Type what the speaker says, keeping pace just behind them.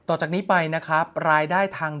ต่อจากนี้ไปนะครับรายได้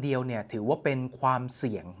ทางเดียวเนี่ยถือว่าเป็นความเ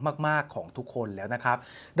สี่ยงมากๆของทุกคนแล้วนะครับ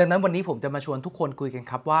ดังนั้นวันนี้ผมจะมาชวนทุกคนคุยกัน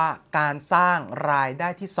ครับว่าการสร้างรายได้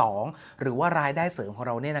ที่2หรือว่ารายได้เสริมของเ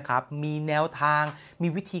ราเนี่ยนะครับมีแนวทางมี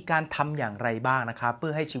วิธีการทำอย่างไรบ้างนะครับเพื่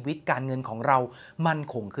อให้ชีวิตการเงินของเรามั่น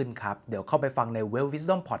คงขึ้นครับเดี๋ยวเข้าไปฟังใน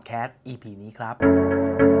Wisdom Podcast EP นี้ครับ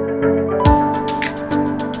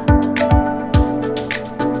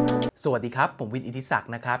สวัสดีครับผมวินอิทธิศัก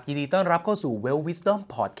ดิ์นะครับยินดีต้อนรับเข้าสู่ Wisdom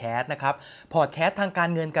Podcast นะครับพอดแคสต์ทางการ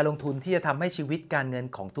เงินการลงทุนที่จะทำให้ชีวิตการเงิน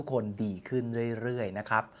ของทุกคนดีขึ้นเรื่อยๆนะ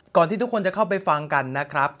ครับก่อนที่ทุกคนจะเข้าไปฟังกันนะ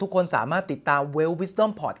ครับทุกคนสามารถติดตาม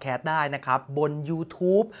Wisdom Podcast ได้นะครับบน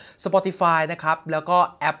YouTube Spotify นะครับแล้วก็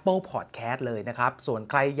Apple Podcast เลยนะครับส่วน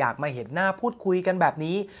ใครอยากมาเห็นหน้าพูดคุยกันแบบ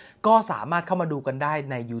นี้ก็สามารถเข้ามาดูกันได้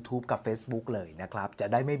ใน YouTube กับ Facebook เลยนะครับจะ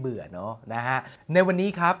ได้ไม่เบื่อเนาะนะฮะในวันนี้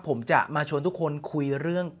ครับผมจะมาชวนทุกคนคุยเ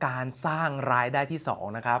รื่องการสร้างรายได้ที่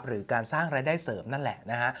2นะครับหรือการสร้างรายได้เสริมนั่นแหละ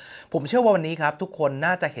นะฮะผมเชื่อว่าวันนี้ครับทุกคน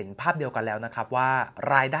น่าจะเห็นภาพเดียวกันแล้วนะครับว่า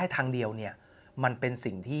รายได้ทางเดียวเนี่ยมันเป็น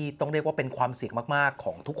สิ่งที่ต้องเรียกว่าเป็นความเสี่ยงมากๆข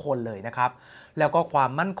องทุกคนเลยนะครับแล้วก็ความ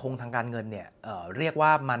มั่นคงทางการเงินเนี่ยเรียกว่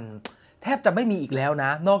ามันแทบจะไม่มีอีกแล้วน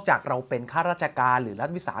ะนอกจากเราเป็นข้าราชการหรือรัฐ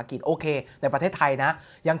วิสาหกิจโอเคในประเทศไทยนะ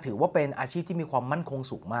ยังถือว่าเป็นอาชีพที่มีความมั่นคง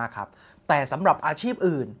สูงมากครับแต่สำหรับอาชีพ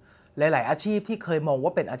อื่นหลายๆอาชีพที่เคยมองว่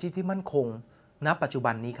าเป็นอาชีพที่มั่นคงณปัจจุ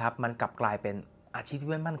บันนี้ครับมันกลับกลายเป็นอาชีพ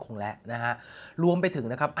ที่ไม่มั่นคงแล้วนะฮะรวมไปถึง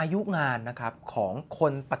นะครับอายุงานนะครับของค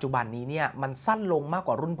นปัจจุบันนี้เนี่ยมันสั้นลงมากก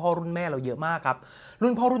ว่ารุ่นพ่อรุ่นแม่เราเยอะมากครับ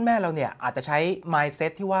รุ่นพ่อรุ่นแม่เราเนี่ยอาจจะใช้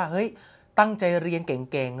mindset ที่ว่าเฮ้ยตั้งใจเรียนเ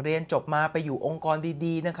ก่งๆเรียนจบมาไปอยู่องค์กร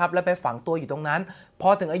ดีๆนะครับแล้วไปฝังตัวอยู่ตรงนั้นพอ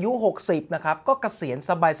ถึงอายุ60นะครับก็เกษียณ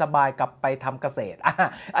สบายๆกลับไปทำเกษตร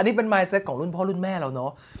อันนี้เป็น mindset ของรุ่นพ่อรุ่นแม่เราเนา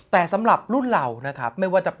ะแต่สำหรับรุ่นเรานะครับไม่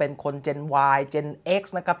ว่าจะเป็นคน Gen Y Gen X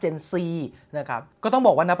นะครับ Gen C นะครับก็ต้องบ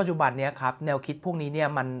อกว่าณปัจจุบันนี้ครับแนวคิดพวกนี้เนี่ย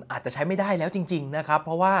มันอาจจะใช้ไม่ได้แล้วจริงๆนะครับเพ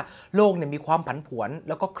ราะว่าโลกเนี่ยมีความผันผวน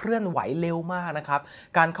แล้วก็เคลื่อนไหวเร็วมากนะครับ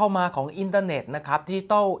การเข้ามาของอินเทอร์เน็ตนะครับ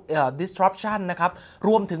digital disruption นะครับร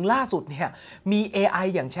วมถึงล่าสุดเนี่ยมี AI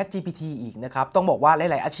อย่าง ChatGPT อีกนะครับต้องบอกว่าห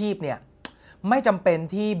ลายๆอาชีพเนี่ยไม่จำเป็น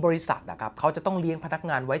ที่บริษัทนะครับเขาจะต้องเลี้ยงพนัก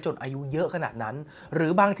งานไว้จนอายุเยอะขนาดนั้นหรื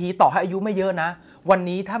อบางทีต่อให้อายุไม่เยอะนะวัน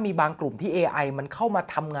นี้ถ้ามีบางกลุ่มที่ AI มันเข้ามา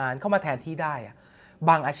ทำงานเข้ามาแทนที่ได้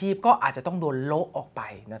บางอาชีพก็อาจจะต้องโดนโละออกไป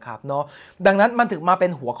นะครับเนาะดังนั้นมันถึงมาเป็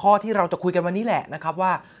นหัวข้อที่เราจะคุยกันวันนี้แหละนะครับว่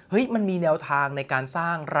าเฮ้ยมันมีแนวทางในการสร้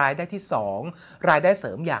างรายได้ที่2รายได้เส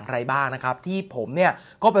ริมอย่างไรบ้างนะครับที่ผมเนี่ย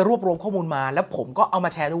ก็ไปรวบรวมข้อมูลมาแล้วผมก็เอามา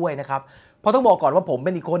แชร์ด้วยนะครับเพราะต้องบอกก่อนว่าผมเ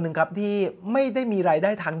ป็นอีกคนหนึ่งครับที่ไม่ได้มีรายได้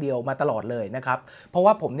ทางเดียวมาตลอดเลยนะครับเพราะ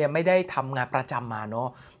ว่าผมเนี่ยไม่ได้ทำงานประจำมาเนาะ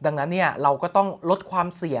ดังนั้นเนี่ยเราก็ต้องลดความ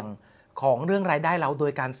เสี่ยงของเรื่องรายได้เราโด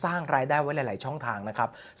ยการสร้างรายได้ไว้หลายๆช่องทางนะครับ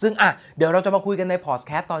ซึ่งเดี๋ยวเราจะมาคุยกันในพอดแ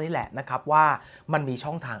คสต์ตอนนี้แหละนะครับว่ามันมีช่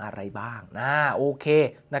องทางอะไรบ้างโอเค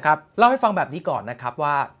นะครับเล่าให้ฟังแบบนี้ก่อนนะครับ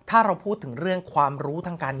ว่าถ้าเราพูดถึงเรื่องความรู้ท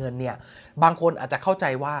างการเงินเนี่ยบางคนอาจจะเข้าใจ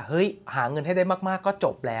ว่าเฮ้ยหาเงินให้ได้มากๆก็จ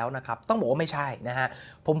บแล้วนะครับต้องบอกว่าไม่ใช่นะฮะ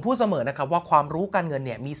ผมพูดเสมอนะครับว่าความรู้การเงินเ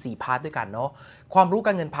นี่ยมี4พาร์ทด้วยกันเนาะความรู้ก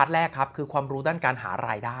ารเงินพาร์ทแรกครับคือความรู้ด้านการหาร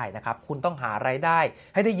ายได้นะครับคุณต้องหารายได้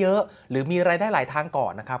ให้ได้เยอะหรือมีรายได้หลายทางก่อ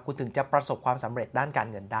นนะครับคุณถึงจะประสบความสำเร็จด้านการ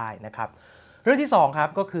เงินได้นะครับเรื่องที่2ครับ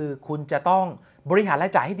ก็คือคุณจะต้องบริหารรา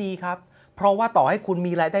ยจ่ายให้ดีครับเพราะว่าต่อให้คุณ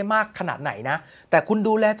มีรายได้มากขนาดไหนนะแต่คุณ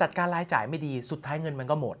ดูแลจัดการรายจ่ายไม่ดีสุดท้ายเงินมัน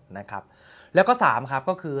ก็หมดนะครับแล้วก็3ครับ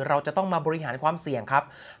ก็คือเราจะต้องมาบริหารความเสี่ยงครับ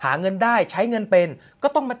หาเงินได้ใช้เงินเป็นก็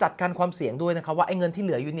ต้องมาจัดการความเสี่ยงด้วยนะครับว่าไอ้เงินที่เห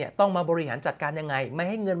ลืออยู่เนี่ยต้องมาบริหารจัดการยังไงไม่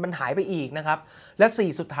ให้เงินมันหายไปอีกนะครับและ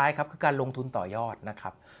4สุดท้ายครับคือการลงทุนต่อยอดนะครั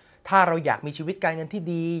บถ้าเราอยากมีชีวิตการเงินที่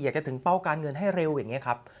ดีอยากจะถึงเป้าการเงินให้เร็วอย่างเงี้ย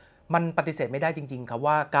ครับมันปฏิเสธไม่ได้จริงๆครับ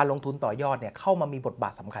ว่าการลงทุนต่อยอดเนี่ยเข้ามามีบทบา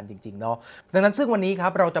ทสำคัญจริงๆเนาะดังนั้นซึ่งวันนี้ครั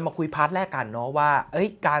บเราจะมาคุยพาร์ทแรกกันเนาะว่า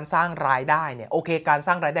การสร้างรายได้เนี่ยโอเคการส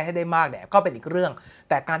ร้างรายได้ให้ได้มากเนี่ยก็เป็นอีกเรื่อง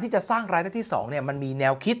แต่การที่จะสร้างรายได้ที่2เนี่ยมันมีแน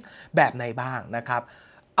วคิดแบบไหนบ้างนะครับ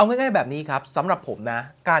เอาง่ายๆแบบนี้ครับสำหรับผมนะ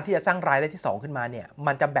การที่จะสร้างรายได้ที่2ขึ้นมาเนี่ย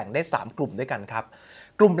มันจะแบ่งได้3กลุ่มด้วยกันครับ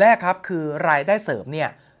กลุ่มแรกครับคือรายได้เสริมเนี่ย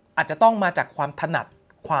อาจจะต้องมาจากความถนัด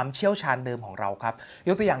ความเชี่ยวชาญเดิมของเราครับย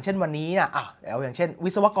กตัวอย่างเช่นวันนี้เอาอย่างเช่น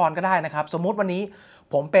วิศวกรก็ได้นะครับสมมุติวันนี้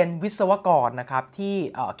ผมเป็นวิศวกรนะครับที่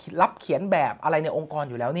รับเขียนแบบอะไรในองค์กร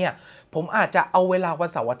อยู่แล้วเนี่ยผมอาจจะเอาเวลาวัน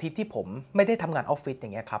เสาร์อาทิตย์ที่ผมไม่ได้ทำงานออฟฟิศอย่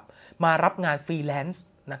างเงี้ยครับมารับงานฟรีแลนซ์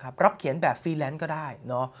นะครับรับเขียนแบบฟรีแลนซ์ก็ได้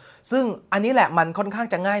เนาะซึ่งอันนี้แหละมันค่อนข้าง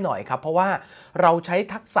จะง่ายหน่อยครับเพราะว่าเราใช้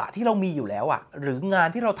ทักษะที่เรามีอยู่แล้วหรืองาน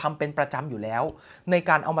ที่เราทำเป็นประจำอยู่แล้วใน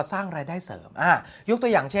การเอามาสร้างรายได้เสริมยกตั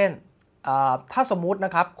วอย่างเช่น ถ้าสมมุติน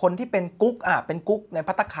ะครับคนที่เป็นกุ๊กเป็นกุ๊กใน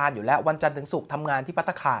ภัตตาคารอยู่แล้ววันจันทร์ถึงศุกร์ทำงานที่ภัต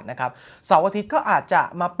ตาคารนะครับเสาร์อาทิตย์ก็อาจ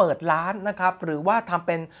จะมาเปิดร้านนะครับหรือว่าทำเ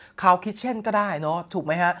ป็นคาวคิทเช่นก็ได้เนาะถูกไ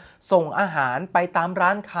หมฮะส่งอาหารไปตา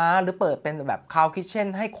มร้านค้าหรือเปิดเป็นแบบคาวคิทเช่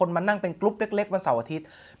นให้คนมานั่งเป็นกลุ่มเล็กๆวันเสาร์อาทิ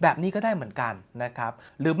ตย์แบบนี้ก็ได้เหมือนกันนะครั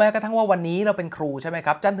บหรือแม้กระทั่งว่าวันนี้เราเป็นครูใช่ไหม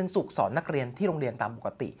ครับจันทร์ถึงศุกร์สอนนักเรียนที่โรงเรียนตามป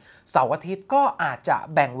กติเสาร์อาทิตย์ก็อาจจะ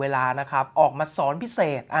แบ่งเวลานะครับออกมาสอนพิ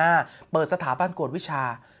เศษเปิดสถาบันกวดวิ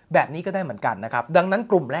ชาแบบนี้ก็ได้เหมือนกันนะครับดังนั้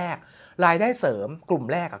นกลุ่มแรกรายได้เสริมกลุ่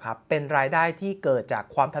มแรกครับเป็นรายได้ที่เกิดจาก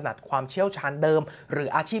ความถนัดความเชี่ยวชาญเดิมหรื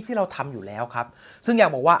ออาชีพที่เราทำอยู่แล้วครับซึ่งอย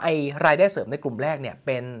ากบอกว่าไอ้รายได้เสริมในกลุ่มแรกเนี่ยเ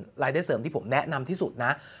ป็นรายได้เสริมที่ผมแนะนำที่สุด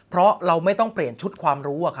นะเพราะเราไม่ต้องเปลี่ยนชุดควา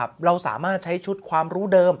มรู้ครับเราสามารถใช้ชุดความรู้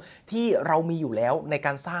เดิมที่เรามีอยู่แล้วใน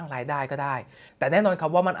การสร้างรายได้ก็ได้แต่แน่นอน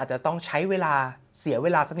ครับว่ามันอาจจะต้องใช้เวลาเสียเว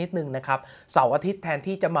ลาสักนิดนึงนะครับเสาร์อาทิตย์แทน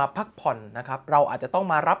ที่จะมาพักผ่อนนะครับเราอาจจะต้อง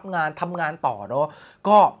มารับงานทำงานต่อเนาะ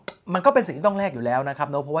ก็มันก็เป็นสิ่งที่ต้องแลกอยู่แล้วนะครั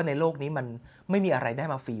บเนาะเพราะว่าในโลกนี้มันไม่มีอะไรได้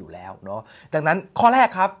มาฟรีอยู่แล้วเนาะดังนั้นข้อแ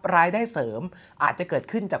รกครับรายได้เสริมอาจจะเกิด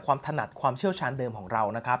ขึ้นจากความถนัดความเชี่ยวชาญเดิมของเ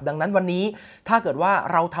รานะครับดังนั้นวันนี้ถ้าเกิดว่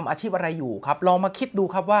าเราทำอาชีพอะไรอยู่ครับลองมาคิ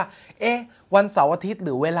ดดูครับว่าวันเสาร์อาทิตย์ห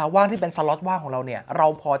รือเวลาว่างที่เป็นสล็อตว่างของเราเนี่ยเร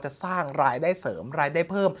าพอจะสร้างรายได้เสริมราย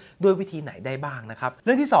ได้เพิ่มด้วยวิธีไหนได้บ้างนะครับ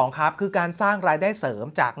เรื่องที่2ครับคือการสร้างรายได้เ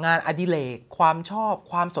สริมจากงานอดิเรกความชอ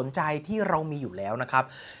บความสนใจที่เรามีอยู่แล้วนะครั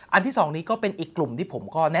บอันที่2นี้ก็เป็นอีกกลุ่มที่ผม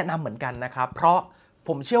ก็แนะนำเหมือนกันนะครับเพราะผ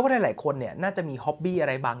มเชื่อว่าหลายๆคนเนี่ยน่าจะมีฮ็อบบี้อะไ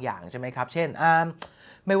รบางอย่างใช่ไหมครับเช่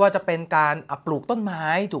นไม่ว่าจะเป็นการปลูกต้นไ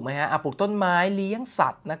ม้ถูกไหมฮะปลูกต้นไม้เลี้ยงสั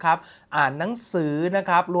ตว์นะครับอ่านหนังสือนะ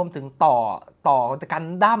ครับรวมถึงต่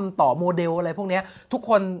อกันดั้มต่อโมเดลอะไรพวกนี้ทุ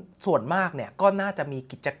กคนส่วนมากเนี่ยก็น่าจะมี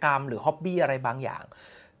กิจกรรมหรือฮ็อบบี้อะไรบางอย่าง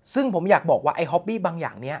ซึ่งผมอยากบอกว่าไอ้ฮ็อบบี้บางอย่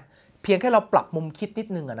างเนี้ยเพียงแค่เราปรับมุมคิดนิ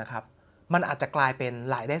ดนึงนะครับมันอาจจะกลายเป็น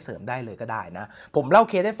รายได้เสริมได้เลยก็ได้นะผมเล่า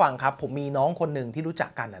เคสให้ฟังครับผมมีน้องคนหนึ่งที่รู้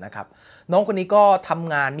จักกันนะครับน้องคนนี้ก็ท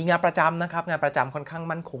ำงานมีงานประจำนะครับงานประจำค่อนข้าง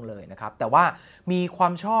มั่นคงเลยนะครับแต่ว่ามีค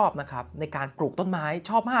วามชอบนะครับในการปลูกต้น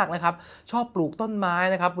ไม้ชอบมากนะครับชอบปลูกต้นไม้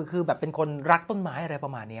นะครับคือแบบเป็นคนรักต้นไม้อะไรป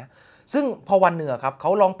ระมาณนี้ซึ่งพอวันหนึ่งครับเข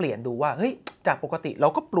าลองเปลี่ยนดูว่าเฮ้ยจากปกติเ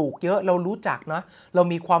ราก็ปลูกเยอะเรารู้จักนะเรา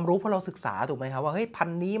มีความรู้เพราะเราศึกษาถูกไหมครับว่าเฮ้ยพัน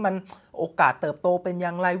ธุ์นี้มันโอกาสเติบโตเป็น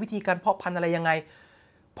อย่างไรวิธีการเพาะพันธุ์อะไรยังไ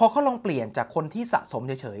งพอเขาลองเปลี่ยนจากคนที่สะสม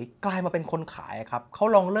เฉยๆกลายมาเป็นคนขายครับเขา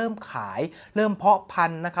ลองเริ่มขายเริ่มเพาะ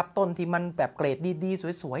พันธุ์นะครับต้นที่มันแบบเกรดดี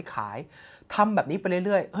ๆสวยๆขายทำแบบนี้ไป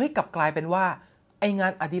เรื่อยๆเฮ้ยกลับกลายเป็นว่าไอ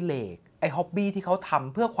งานอดิเรกไอฮ็อบบี้ที่เขา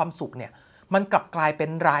ทำเพื่อความสุขเนี่ยมันกลับกลาย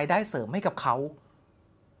เป็นรายได้เสริมให้กับเขา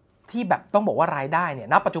ที่แบบต้องบอกว่ารายได้เนี่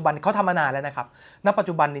ยณปัจจุบันเขาทำมานานแล้วนะครับณปัจ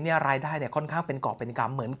จุบันนี้เนี่ยรายได้เนี่ยค่อนข้างเป็นกอบเป็นก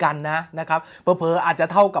ำเหมือนกันนะครับเผลอๆอาจจะ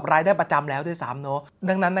เท่ากับรายได้ประจำแล้วด้วยซ้ำเนา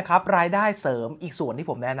ะดังนั้นนะครับรายได้เสริมอีกส่วน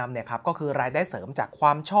ที่ผมแนะนำเนี่ยครับก็คือรายได้เสริมจากคว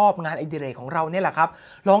ามชอบงานอดิเรกของเราเนี่ยแหละครั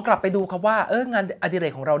บลองกลับไปดูครับว่างานอดิเ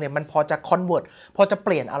รกของเราเนี่ยมันพอจะคอนเวิร์ตพอจะเ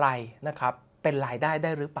ปลี่ยนอะไรนะครับเป็นรายได้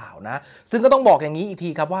ได้หรือเปล่านะซึ่งก็ต้องบอกอย่างนี้อีก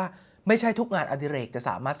ทีครับว่าไม่ใช่ทุกงานอดิเรกจะส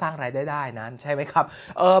ามารถสร้างรายได้ได้นะใช่ไหมครั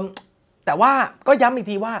บแต่ว่าก็ย้ำอี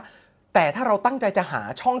กทีว่าแต่ถ้าเราตั้งใจจะห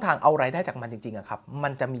าช่องทางเอารายได้จากมันจริงๆครับ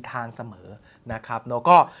มันจะมีทางเสมอนะครับเนาะ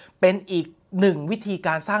ก็เป็นอีก1วิธี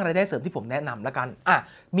การสร้างรายได้เสริมที่ผมแนะนำแล้วกัน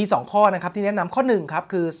มี2ข้อนะครับที่แนะนำข้อ1ครับ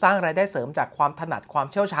คือสร้างรายได้เสริมจากความถนัดความ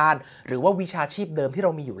เชี่ยวชาญหรือว่าวิชาชีพเดิมที่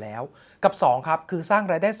เรามีอยู่แล้วกับ2ครับคือสร้าง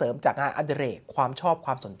รายได้เสริมจากงานอดิเรกความชอบคว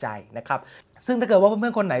ามสนใจนะครับซึ่งถ้าเกิดว่าเพื่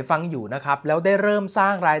อนๆคนไหนฟังอยู่นะครับแล้วได้เริ่มสร้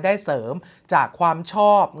างรายได้เสริมจากความ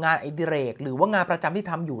ชอบงานอดิเรกหรือว่างานประจำที่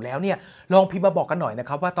ทำอยู่แล้วเนี่ยลองพิมพ์มาบอกกันหน่อยนะ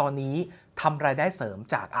ครับว่าตอนนี้ทำรายได้เสริม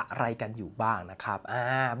จากอะไรกันอยู่บ้างนะครับ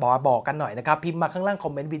บอกกันหน่อยนะครับพิมพ์มาข้างล่างคอ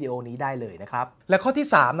มเมนต์วิดีโอนี้ได้เลยนะครับและข้อที่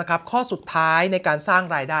3นะครับข้อสุดท้ายในการสร้าง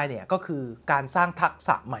รายได้เนี่ยก็คือการสร้างทักษ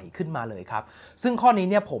ะใหม่ขึ้นมาเลยครับซึ่งข้อนี้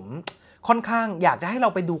เนี่ยผมค่อนข้างอยากจะให้เร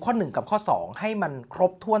าไปดูข้อ1กับข้อ2ให้มันคร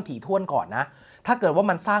บถ้วนถี่ถ้วนก่อนนะถ้าเกิดว่า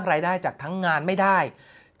มันสร้างรายได้จากทั้งงานไม่ได้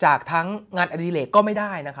จากทั้งงานอดิเรกก็ไม่ไ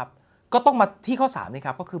ด้นะครับก็ต้องมาที่ข้อ3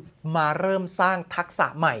นี่ครับก็คือมาเริ่มสร้างทักษ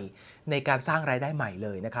ะใหม่ในการสร้างรายได้ใหม่เ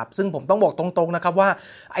ลยนะครับซึ่งผมต้องบอกตรงๆนะครับว่า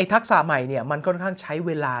ไอ้ทักษะใหม่เนี่ยมันค่อนข้างใช้เ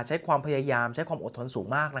วลาใช้ความพยายามใช้ความอดทนสูง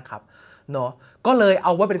มากนะครับเนาะก็เลยเอ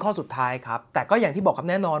าไว้เป็นข้อสุดท้ายครับแต่ก็อย่างที่บอกครับ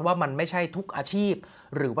แน่นอนว่ามันไม่ใช่ทุกอาชีพ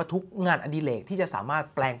หรือว่าทุกงานอดิเรกที่จะสามา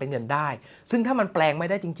รถแปลงเป็นเงินได้ซึ่งถ้ามันแปลงไม่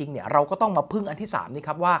ได้จริงๆเนี่ยเราก็ต้องมาพึ่งอันที่3นี่ค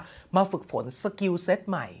รับว่ามาฝึกฝนสกิลเซ็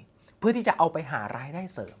ตใหม่เพื่อที่จะเอาไปหารายได้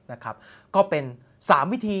เสริมนะครับก็เป็น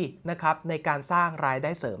3วิธีนะครับในการสร้างรายไ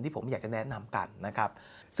ด้เสริมที่ผมอยากจะแนะนำกันนะครับ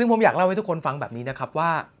ซึ่งผมอยากเล่าให้ทุกคนฟังแบบนี้นะครั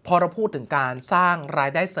บว่าพอเราพูดถึงการสร้างร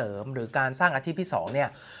ายได้เสริมหรือการสร้างอาชีพที่2เนี่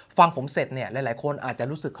ยฟังผมเสร็จเนี่ยหลายๆคนอาจจะ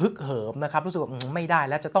รู้สึกฮึกเหิมนะครับรู้สึกว่าไม่ได้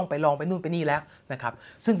แล้วจะต้องไปลองไปนู่นไปนี่แล้วนะครับ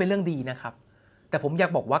ซึ่งเป็นเรื่องดีนะครับแต่ผมอยา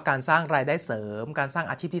กบอกว่าการสร้างรายได้เสริมการสร้าง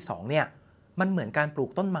อาชีพที่2เนี่ยมันเหมือนการปลู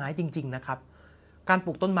กต้นไม้จริงๆนะครับ การป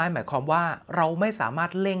ลูกต้นไม้หมายความว่าเราไม่สามาร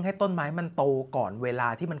ถเร่งให้ต้นไม้มันโตก่อนเวลา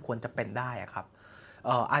ที่มันควรจะเป็นได้ครับ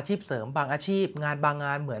อาชีพเสริมบางอาชีพงานบางง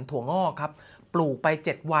านเหมือนถั่วงอกครับปลูกไป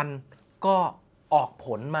7วันก็ออกผ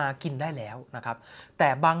ลมากินได้แล้วนะครับแต่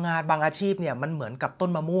บางงานบางอาชีพเนี่ยมันเหมือนกับต้น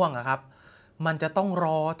มะม่วงครับมันจะต้องร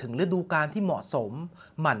อถึงฤดูกาลที่เหมาะสม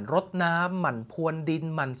หมั่นรดน้ำหมั่นพรวนดิน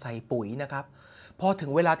หมั่นใส่ปุ๋ยนะครับพอถึง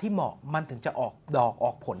เวลาที่เหมาะมันถึงจะออกดอกอ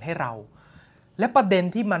อกผลให้เราและประเด็น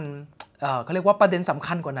ที่มันเขาเรียกว่าประเด็นสำ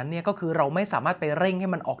คัญกว่านั้นเนี่ยก็คือเราไม่สามารถไปเร่งให้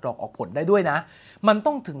มันออกดอกออกผลได้ด้วยนะมัน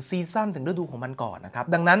ต้องถึงซีซั่นถึงฤดูของมันก่อนนะครับ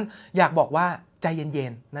ดังนั้นอยากบอกว่าใจเย็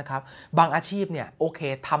นๆนะครับบางอาชีพเนี่ยโอเค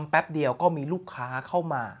ทำแป๊บเดียวก็มีลูกค้าเข้า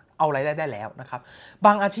มาเอารายได้แล้วนะครับบ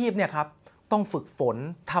างอาชีพเนี่ยครับต้องฝึกฝน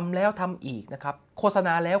ทำแล้วทำอีกนะครับโฆษณ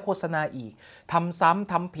าแล้วโฆษณาอีกทำซ้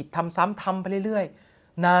ำทำผิดทำซ้ำทำไปเรื่อย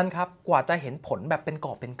ๆนานครับกว่าจะเห็นผลแบบเป็นก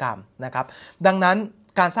อบเป็นกำนะครับดังนั้น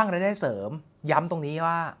การสร้างรายได้เสริมย้ำตรงนี้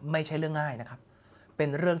ว่าไม่ใช่เรื่องง่ายนะครับเป็น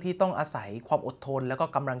เรื่องที่ต้องอาศัยความอดทนแล้วก็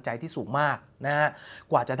กำลังใจที่สูงมากนะฮะ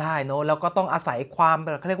กว่าจะได้เนาะแล้วก็ต้องอาศัยความ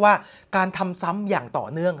เขาเรียกว่าการทำซ้ำอย่างต่อ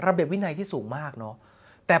เนื่องระเบียบวินัยที่สูงมากเนาะ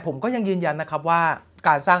แต่ผมก็ยังยืนยันนะครับว่าก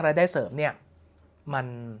ารสร้างรายได้เสริมเนี่ย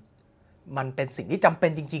มันเป็นสิ่งที่จำเป็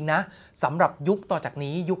นจริงๆนะสำหรับยุคต่อจาก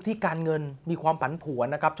นี้ยุคที่การเงินมีความผันผวน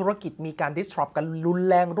นะครับธุรกิจมีการ disrupt กันรุน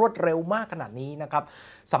แรงรวดเร็วมากขนาดนี้นะครับ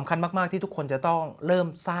สำคัญมากๆที่ทุกคนจะต้องเริ่ม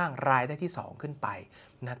สร้างรายได้ที่2ขึ้นไป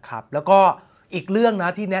นะครับแล้วก็อีกเรื่องนะ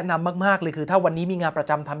ที่แนะนำมากๆเลยคือถ้าวันนี้มีงานประ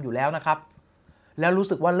จำทำอยู่แล้วนะครับแล้วรู้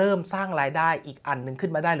สึกว่าเริ่มสร้างรายได้อีกอันนึงขึ้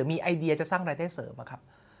นมาได้หรือมีไอเดียจะสร้างรายได้เสริมครับ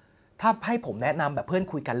ถ้าให้ผมแนะนำแบบเพื่อน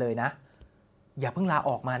คุยกันเลยนะอย่าเพิ่งลา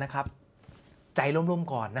ออกมานะครับใจร่ม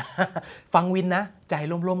ๆก่อนนะฟังวินนะใจ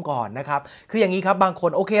ร่มๆก่อนนะครับคืออย่างนี้ครับบางค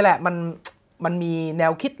นโอเคแหละมันมีแน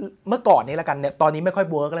วคิดเมื่อก่อนนี้ละกันเนี่ยตอนนี้ไม่ค่อย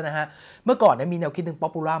เวิร์กแล้วนะฮะเมื่อก่อนเนี่ยมีแนวคิดหนึ่งป๊อ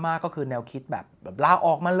ปปูล่ามากก็คือแนวคิดแบบลาอ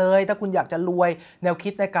อกมาเลยถ้าคุณอยากจะรวยแนวคิ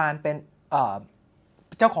ดในการเป็น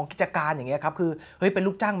เจ้าของกิจการอย่างเงี้ยครับคือเฮ้ยเป็น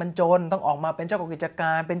ลูกจ้างมันจนต้องออกมาเป็นเจ้าของกิจก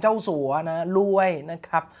ารเป็นเจ้าสัวนะรวยนะ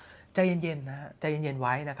ครับใจเย็นๆนะฮะใจเย็นๆไ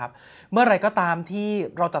ว้นะครับเมื่อไรก็ตามที่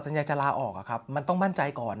เราตัดสินใจจะลาออกครับมันต้องมั่นใจ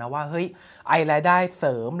ก่อนนะว่าเฮ้ยรายได้เส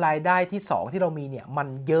ริมรายได้ที่2ที่เรามีเนี่ยมัน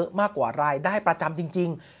เยอะมากกว่ารายได้ประจำจริง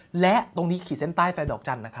ๆและตรงนี้ขีดเส้นใต้ใส่ดอก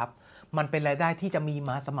จันนะครับมันเป็นรายได้ที่จะมีม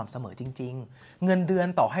าสม่ำเสมอจริงๆเงินเดือน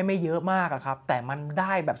ต่อให้ไม่เยอะมากครับแต่มันไ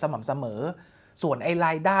ด้แบบสม่ำเสมอส่วนร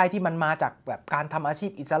ายได้ที่มันมาจากแบบการทำอาชี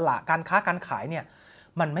พอิสระการค้าการขายเนี่ย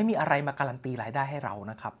มันไม่มีอะไรมาการันตีรายได้ให้เรา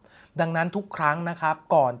นะครับดังนั้นทุกครั้งนะครับ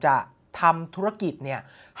ก่อนจะทำธุรกิจเนี่ย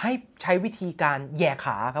ให้ใช้วิธีการแย่ข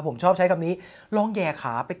าครับผมชอบใช้คำนี้ลองแย่ข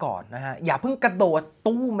าไปก่อนนะฮะอย่าเพิ่งกระโดด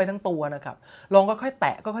ตู้มไปทั้งตัวนะครับลองก็ค่อยแต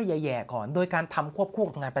ะก็ค่อยแย่ๆก่อนโดยการทำควบคู่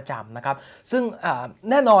กับงานประจำนะครับซึ่ง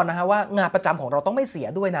แน่นอนนะฮะว่างานประจำของเราต้องไม่เสีย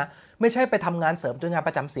ด้วยนะไม่ใช่ไปทำงานเสริมจนงานป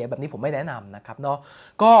ระจำเสียแบบนี้ผมไม่แนะนำนะครับเนาะ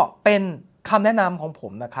ก็เป็นคำแนะนำของผ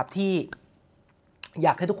มนะครับที่อย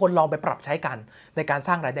ากให้ทุกคนลองไปปรับใช้กันในการส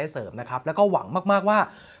ร้างรายได้เสริมนะครับแล้วก็หวังมากๆว่า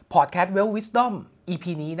พอดแคสต์ Wisdom EP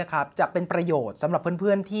นี้นะครับจะเป็นประโยชน์สำหรับเ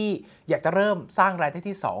พื่อนๆที่อยากจะเริ่มสร้างรายได้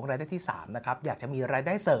ที่2รายได้ที่3นะครับอยากจะมีรายไ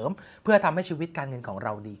ด้เสริมเพื่อทำให้ชีวิตการเงินของเร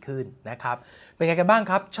าดีขึ้นนะครับเป็นไงกันบ้าง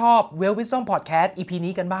ครับชอบ Wisdom Podcast EP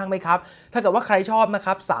นี้กันบ้างไหมครับถ้าเกิดว่าใครชอบนะค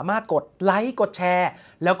รับสามารถกดไลค์กดแชร์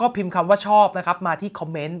แล้วก็พิมพ์คำว่าชอบนะครับมาที่คอม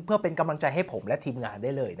เมนต์เพื่อเป็นกำลังใจให้ผมและทีมงานไ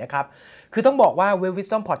ด้เลยนะครับคือต้องบอกว่า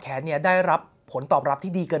Wisdom Podcast เนี่ยได้รับผลตอบรับ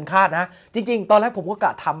ที่ดีเกินคาดนะจริงๆตอนแรกผมก็ก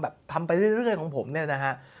ะทำไปเรื่อยๆของผมเนี่ยนะฮ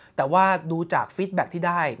ะแต่ว่าดูจากฟีดแบ็กที่ไ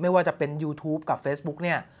ด้ไม่ว่าจะเป็น YouTube กับ Facebook เ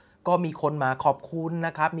นี่ยก็มีคนมาขอบคุณน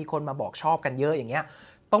ะครับมีคนมาบอกชอบกันเยอะอย่างเงี้ย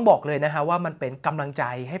ต้องบอกเลยนะฮะว่ามันเป็นกำลังใจ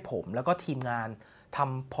ให้ผมแล้วก็ทีมงานท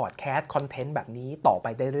ำพอดแคสต์คอนเทนต์แบบนี้ต่อไป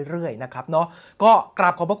ได้เรื่อยๆนะครับเนาะก็กรา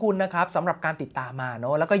บขอบพระคุณนะครับสำหรับการติดตามมาเน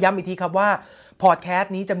าะแล้วก็ย้ำอีกทีครับว่าพอดแคส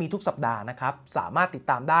ต์นี้จะมีทุกสัปดาห์นะครับสามารถติด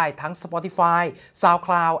ตามได้ทั้ง Spotify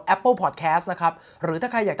SoundCloud Apple Podcast นะครับหรือถ้า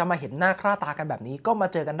ใครอยากจะมาเห็นหน้าค่าตากันแบบนี้ก็มา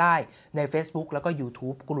เจอกันได้ใน Facebook แล้วก็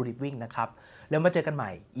YouTube Guru Living นะครับแล้วมาเจอกันให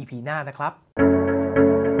ม่ EP หน้านะครับ